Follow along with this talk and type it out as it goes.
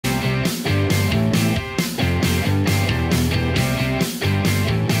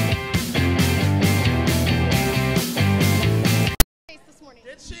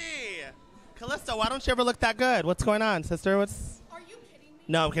Callista, why don't you ever look that good? What's going on, sister? What's? Are you kidding me?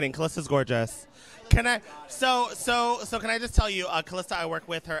 No, I'm kidding. Callista's gorgeous. Can I? So can I just tell you, Callista? I work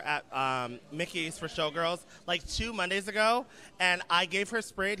with her at Mickey's for Showgirls like 2 Mondays ago, and I gave her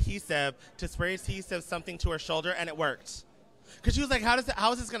spray adhesive to spray adhesive something to her shoulder, and it worked. Cause she was like, how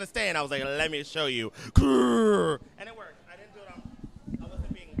is this gonna stay? And I was like, let me show you. And it worked. I didn't do it on. I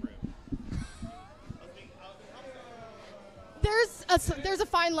wasn't being rude. There's a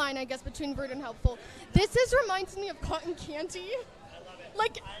fine line, I guess, between rude and helpful. This reminds me of cotton candy. I love it.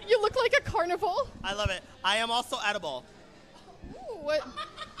 Like, you look like a carnival. I love it. I am also edible. Ooh, what?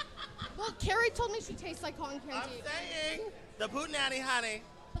 Well, Carrie told me she tastes like cotton candy. I'm saying the boot nanny, honey.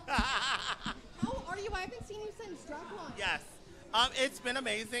 How are you? I haven't seen you since DragCon. Yes. It's been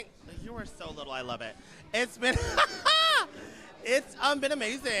amazing. You are so little. I love it. It's been it's been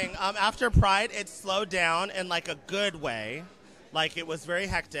amazing. After Pride, it slowed down in like a good way. Like it was very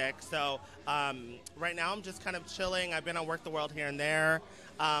hectic. So right now I'm just kind of chilling. I've been on Work the World here and there.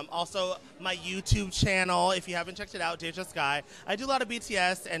 Also, my YouTube channel, if you haven't checked it out, Deja Skye. I do a lot of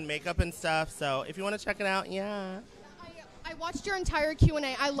BTS and makeup and stuff. So if you want to check it out, yeah. I watched your entire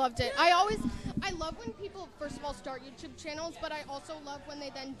Q&A. I loved it. I love when people, first of all, start YouTube channels, but I also love when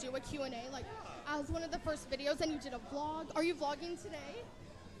they then do a Q&A, like as one of the first videos, and you did a vlog. Are you vlogging today?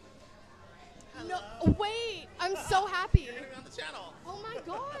 Hello. No, wait. I'm so happy. You're going to be on the channel. Oh my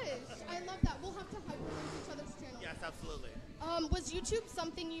gosh. I love that. We'll have to hyperlink each other's channels. Yes, absolutely. Was YouTube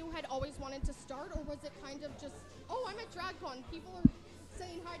something you had always wanted to start, or was it kind of just, oh, I'm at DragCon. People are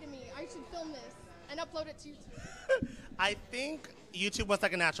saying hi to me. I should film this and upload it to YouTube? I think YouTube was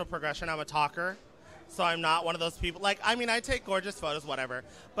like a natural progression. I'm a talker, so I'm not one of those people. Like, I mean, I take gorgeous photos, whatever.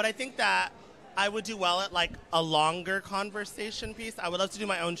 But I think that I would do well at like a longer conversation piece. I would love to do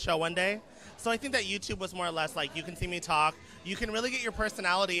my own show one day. So I think that YouTube was more or less like you can see me talk. You can really get your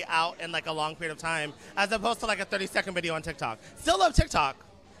personality out in like a long period of time, as opposed to like a 30-second video on TikTok. Still love TikTok,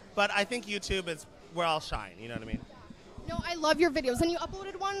 but I think YouTube is where I'll shine. You know what I mean? No, I love your videos. And you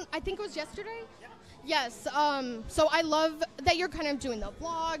uploaded one, I think it was yesterday? Yeah. Yes. So I love that you're kind of doing the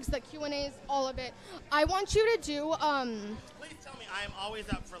vlogs, the Q&As, all of it. I want you to do... Please tell me. I am always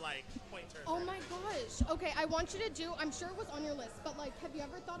up for like pointers. Oh my gosh. Okay, I want you to do... I'm sure it was on your list, but like, have you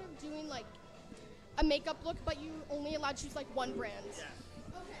ever thought of doing like a makeup look, but you only allowed to choose like one brand? Yeah.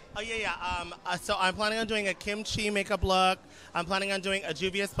 Oh, yeah. So I'm planning on doing a kimchi makeup look. I'm planning on doing a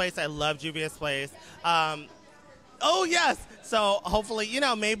Juvia's Place. I love Juvia's Place. Oh, yes. So hopefully, you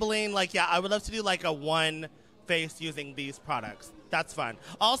know, Maybelline, like, yeah, I would love to do like a one face using these products. That's fun.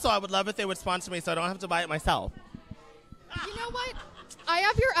 Also, I would love if they would sponsor me so I don't have to buy it myself. You know what? I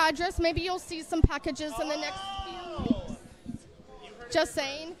have your address. Maybe you'll see some packages in the next few weeks. Just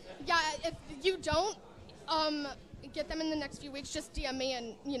saying. Yeah, if you don't get them in the next few weeks, just DM me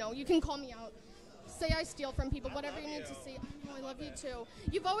and, you know, you can call me out. Say I steal from people, whatever you need to see. I love you too.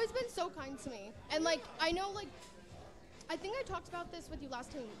 You've always been so kind to me. And like, I know like, I think I talked about this with you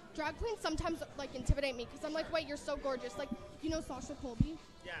last time. Drag queens sometimes like intimidate me because I'm like, wait, you're so gorgeous. Like, you know Sasha Colby?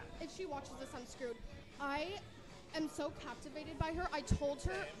 Yeah. If she watches this, I'm screwed. I am so captivated by her. I told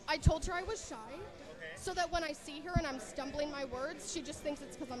her I was shy. Okay. So that when I see her and I'm stumbling my words, she just thinks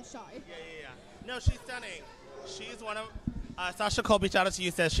it's because I'm shy. Yeah. No, she's stunning. She's one of... Sasha Colby, shout out to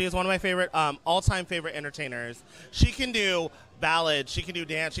you, says she is one of my favorite, all-time favorite entertainers. She can do ballads, she can do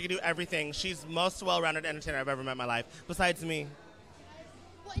dance, she can do everything. She's the most well-rounded entertainer I've ever met in my life, besides me.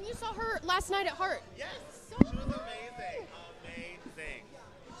 Well, and you saw her last night at Heart. Yes, so she was amazing.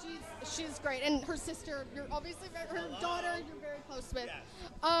 She's great, and her sister, you're obviously her daughter, you're very close with.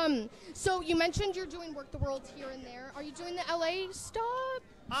 Yes. So you mentioned you're doing Work the World here and there. Are you doing the LA stop?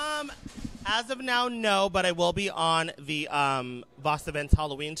 As of now, no, but I will be on the Voss Events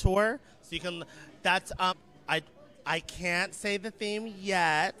Halloween tour. So you can, that's, I can't say the theme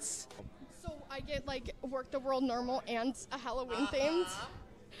yet. So I get like Work the World normal and a Halloween themed?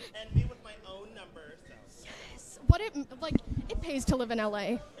 And me with my own number, so. Yes. It pays to live in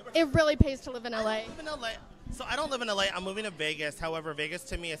LA. It really pays to live in LA. I live in LA. So I don't live in LA. I'm moving to Vegas. However, Vegas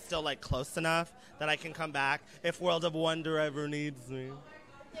to me is still like close enough that I can come back if World of Wonder ever needs me.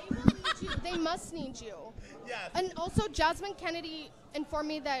 They will need you. They must need you. Yes. And also, Jasmine Kennedy informed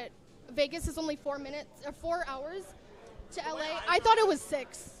me that Vegas is only 4 hours to LA. I thought it was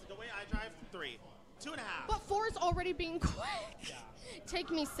 6. The way I drive, 3. 2.5. But 4 is already being quick. Yeah.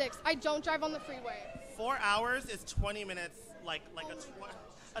 Take me 6. I don't drive on the freeway. 4 hours is 20 minutes, like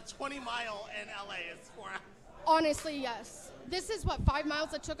a 20 mile in LA is 4 hours. Honestly, yes. This is what, 5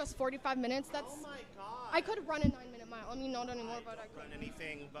 miles that took us 45 minutes? That's. Oh my God. I could run a 9-minute mile. I mean, not anymore, but I could. Run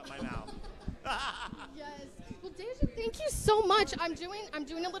anything but my mouth. Yes. Well, Deja, thank you so much. I'm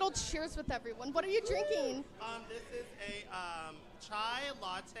doing a little cheers with everyone. What are you drinking? This is a chai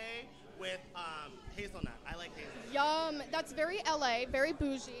latte with hazelnut. I like hazelnut. Yum. That's very LA, very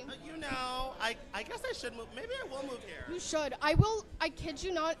bougie. You know, I guess I should move. Maybe I will move here. You should. I will. I kid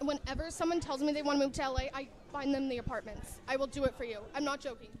you not. Whenever someone tells me they want to move to LA, I find them the apartments. I will do it for you. I'm not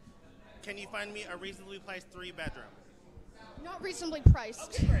joking. Can you find me a reasonably priced 3-bedroom? Not reasonably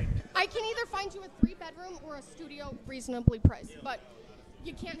priced. Okay, great. I can either find you a 3-bedroom or a studio reasonably priced, but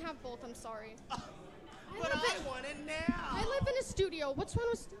you can't have both. I'm sorry. But I want it now. I live in a studio. What's wrong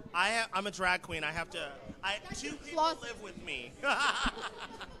with studio? I'm a drag queen. I have to. Two people flaws. live with me. Oh,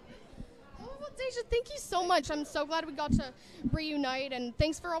 well, Deja, thank you so much. I'm so glad we got to reunite, and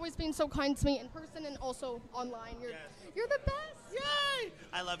thanks for always being so kind to me in person and also online. You're the best. Yay!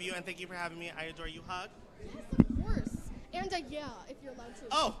 I love you, and thank you for having me. I adore you. Hug. Yes, of course. And yeah, if you're allowed to.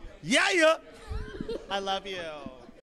 Oh, yeah. I love you.